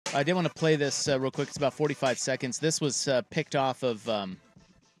I did want to play this real quick. It's about 45 seconds. This was picked off of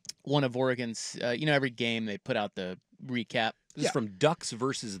one of Oregon's. Every game they put out the recap. This is from Ducks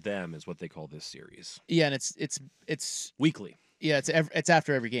versus Them, is what they call this series. Yeah, and it's weekly. Yeah, it's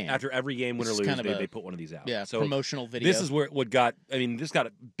after every game. After every game, win or lose, they put one of these out. Yeah, so promotional video. This is what got. I mean, this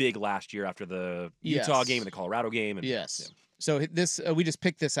got big last year after the Utah game and the Colorado game. And, yes. Yeah. So this we just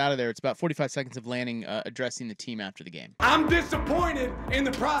picked this out of there. It's about 45 seconds of Lanning addressing the team after the game. I'm disappointed in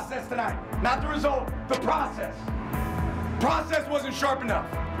the process tonight. Not the result, the process. Process wasn't sharp enough.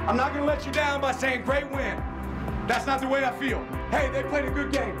 I'm not going to let you down by saying great win. That's not the way I feel. Hey, they played a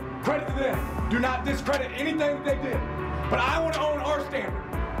good game. Credit to them. Do not discredit anything that they did. But I want to own our standard.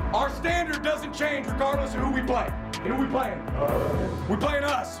 Our standard doesn't change regardless of who we play. And who we playing? We're playing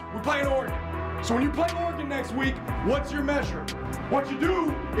us. We're playing Oregon. So when you play Oregon next week, what's your measure? What you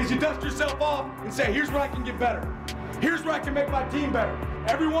do is you dust yourself off and say, here's where I can get better. Here's where I can make my team better.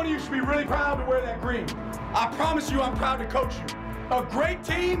 Every one of you should be really proud to wear that green. I promise you I'm proud to coach you. A great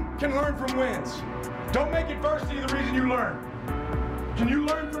team can learn from wins. Don't make adversity the reason you learn. Can you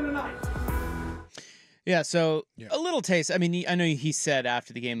learn from tonight? Yeah, so a little taste. I mean, I know he said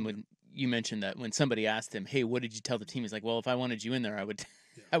after the game when you mentioned that when somebody asked him, hey, what did you tell the team? He's like, well, if I wanted you in there, I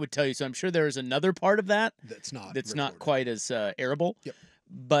would tell you. So I'm sure there is another part of that that's not quite as arable. Yep.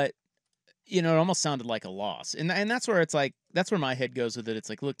 But, it almost sounded like a loss. And that's where it's like, that's where my head goes with it. It's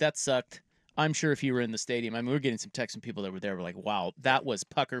like, look, that sucked. I'm sure if you were in the stadium, I mean, we were getting some texts from people that were there were like, wow, that was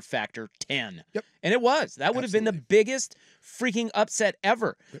pucker factor 10. Yep. And it was. That would have been the biggest freaking upset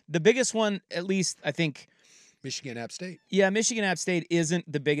ever. Yep. The biggest one, at least, I think. Michigan App State. Yeah, Michigan App State isn't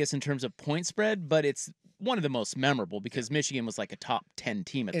the biggest in terms of point spread, but it's one of the most memorable because Michigan was like a top 10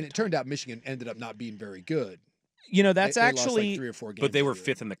 team at the time. And it turned out Michigan ended up not being very good. That's they actually lost like 3 or 4 games. But they were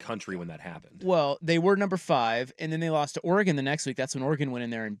 5th in the country when that happened. Well, they were number 5, and then they lost to Oregon the next week. That's when Oregon went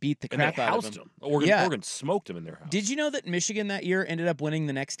in there and beat the crap out of them. Oregon smoked them in their house. Did you know that Michigan that year ended up winning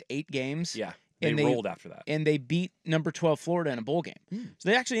the next 8 games? Yeah, they rolled after that. And they beat number 12 Florida in a bowl game. So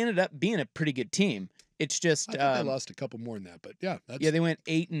they actually ended up being a pretty good team. It's just I think they lost a couple more than that, but yeah. They went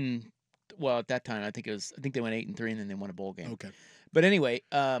 8 and at that time I think they went 8-3 and then they won a bowl game. Okay. But anyway,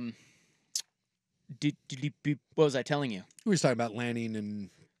 what was I telling you? We were talking about Lanning and.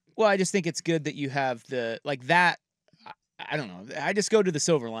 Well, I just think it's good that you have that. I don't know. I just go to the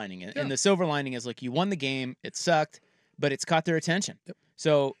silver lining, and the silver lining is like you won the game. It sucked, but it's caught their attention. Yep.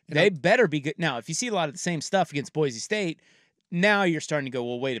 So they better be good. Now, if you see a lot of the same stuff against Boise State, now you're starting to go,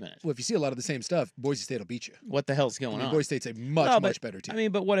 well, wait a minute. Well, if you see a lot of the same stuff, Boise State will beat you. What the hell's going on? Boise State's a much better team. I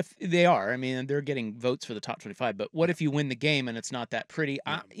mean, but what if they are? I mean, they're getting votes for the top 25. But what if you win the game and it's not that pretty?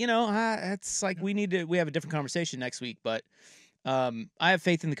 It's like we have a different conversation next week. But I have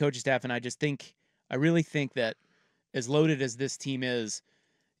faith in the coaching staff, and I really think that as loaded as this team is,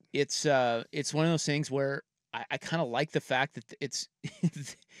 it's one of those things where I kind of like the fact that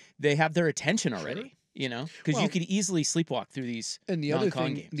they have their attention already. Sure. Because you could easily sleepwalk through these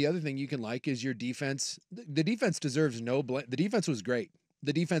non-con games. The other thing you can like is your defense. The defense deserves no blame. The defense was great.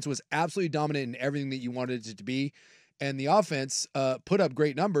 The defense was absolutely dominant in everything that you wanted it to be. And the offense put up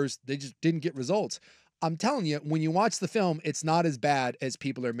great numbers. They just didn't get results. I'm telling you, when you watch the film, it's not as bad as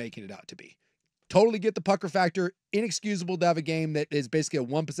people are making it out to be. Totally get the pucker factor. Inexcusable to have a game that is basically a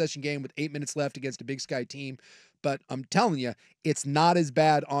 1-possession game with 8 minutes left against a Big Sky team. But I'm telling you, it's not as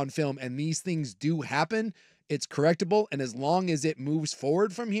bad on film, and these things do happen. It's correctable, and as long as it moves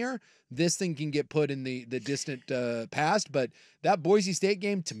forward from here, this thing can get put in the distant past. But that Boise State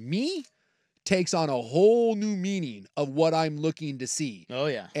game, to me, takes on a whole new meaning of what I'm looking to see. Oh,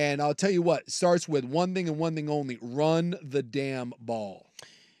 yeah. And I'll tell you what, it starts with one thing and one thing only: run the damn ball.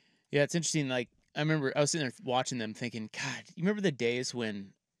 Yeah, it's interesting. Like, I remember I was sitting there watching them thinking, God, you remember the days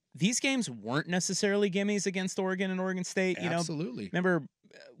when these games weren't necessarily gimmies against Oregon and Oregon State? Absolutely. Remember,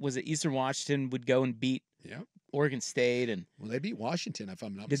 was it Eastern Washington would go and beat Oregon State? And well, they beat Washington, if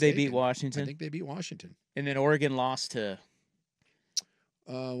I'm not mistaken. Did they beat Washington? I think they beat Washington. And then Oregon lost to...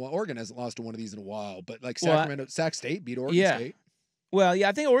 Oregon hasn't lost to one of these in a while, but like Sac State beat Oregon State. Well, yeah,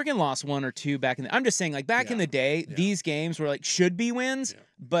 I think Oregon lost 1 or 2 back in the... I'm just saying, like, back in the day, these games were, like, should be wins,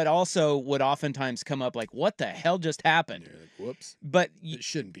 but also would oftentimes come up like, what the hell just happened? Like, whoops. But it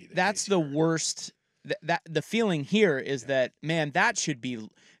shouldn't be. That's the worst... The feeling here is that, man, that should be...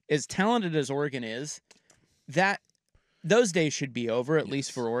 As talented as Oregon is, those days should be over, at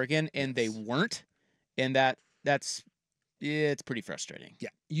least for Oregon, and they weren't. And that's... It's pretty frustrating.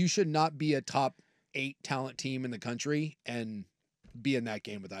 Yeah. You should not be a top 8 talent team in the country and be in that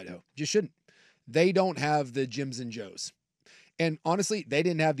game with Idaho. You shouldn't. They don't have the Jims and Joes. And honestly, they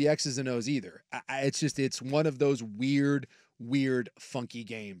didn't have the X's and O's either. It's one of those weird weird, funky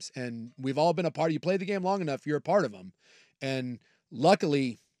games. And we've all been a part of, you play the game long enough, you're a part of them. And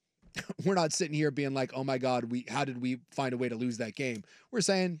luckily, we're not sitting here being like, oh my God, how did we find a way to lose that game? We're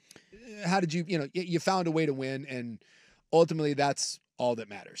saying, how did you found a way to win, and ultimately that's all that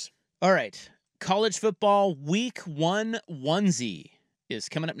matters. All right. College football week 1 onesie is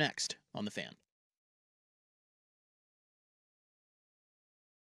coming up next on The Fan.